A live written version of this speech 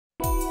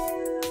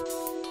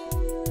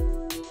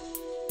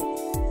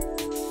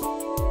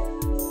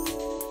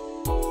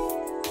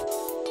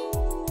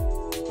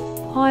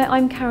Hi,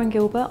 I'm Karen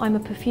Gilbert. I'm a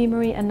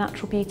perfumery and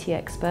natural beauty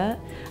expert,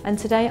 and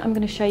today I'm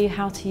going to show you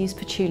how to use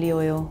patchouli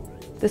oil.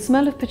 The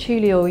smell of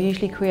patchouli oil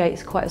usually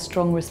creates quite a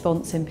strong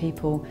response in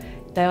people.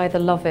 They either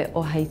love it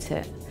or hate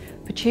it.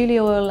 Patchouli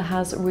oil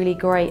has really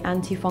great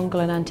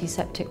antifungal and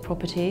antiseptic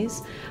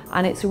properties,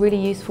 and it's really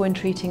useful in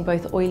treating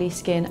both oily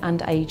skin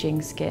and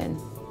aging skin.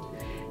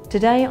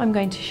 Today I'm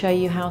going to show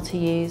you how to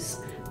use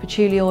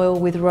patchouli oil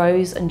with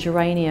rose and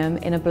geranium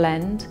in a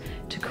blend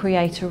to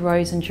create a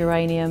rose and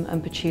geranium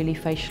and patchouli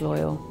facial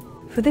oil.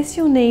 For this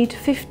you'll need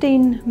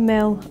 15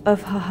 ml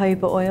of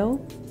jojoba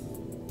oil,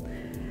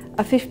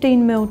 a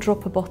 15 ml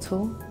dropper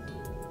bottle,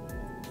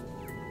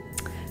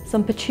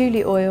 some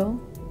patchouli oil,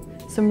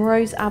 some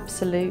rose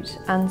absolute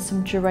and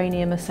some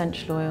geranium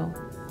essential oil.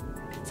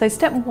 So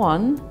step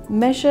 1,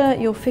 measure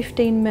your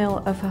 15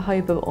 ml of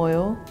jojoba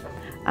oil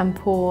and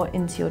pour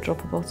into your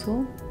dropper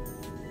bottle.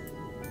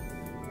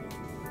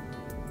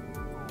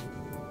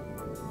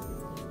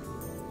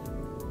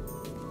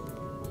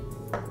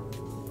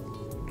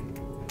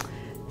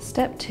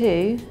 Step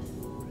 2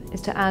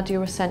 is to add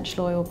your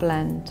essential oil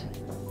blend.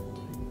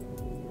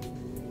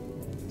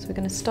 So we're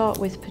going to start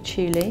with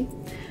patchouli,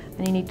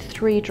 and you need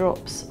 3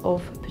 drops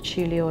of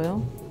patchouli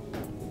oil.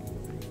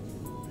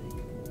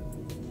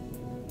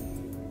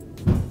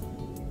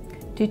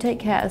 Do take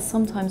care, as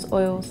sometimes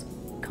oils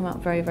come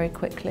out very, very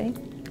quickly.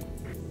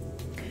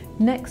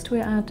 Next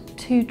we add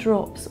 2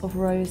 drops of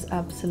rose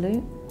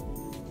absolute.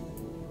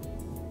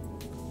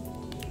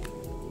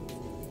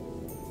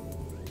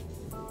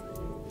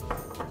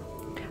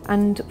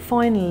 And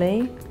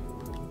finally,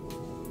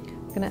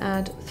 I'm going to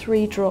add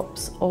 3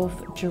 drops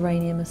of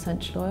geranium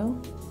essential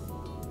oil.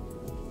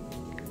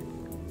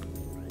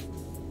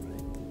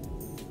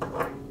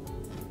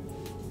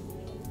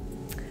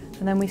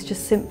 And then we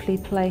just simply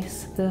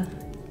place the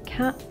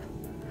cap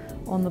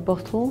on the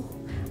bottle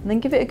and then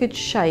give it a good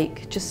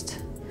shake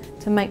just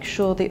to make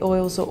sure the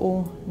oils are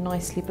all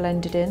nicely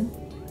blended in.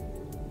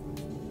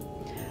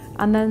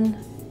 And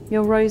then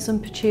your rose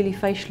and patchouli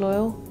facial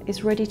oil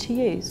is ready to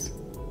use.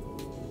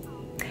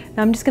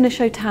 Now I'm just going to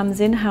show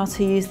Tamsin how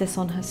to use this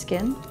on her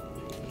skin.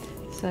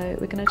 So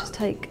we're going to just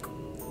take,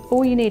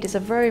 all you need is a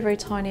very, very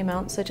tiny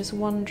amount, so just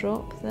 1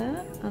 drop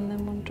there and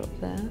then 1 drop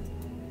there.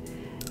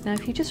 Now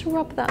if you just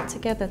rub that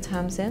together,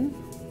 Tamsin,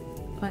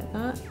 like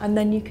that, and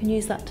then you can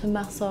use that to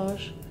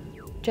massage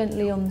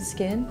gently on the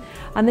skin.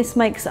 And this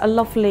makes a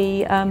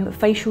lovely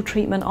facial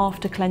treatment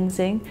after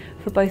cleansing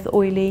for both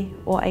oily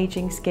or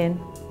aging skin.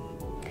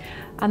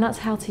 And that's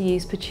how to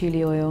use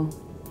patchouli oil.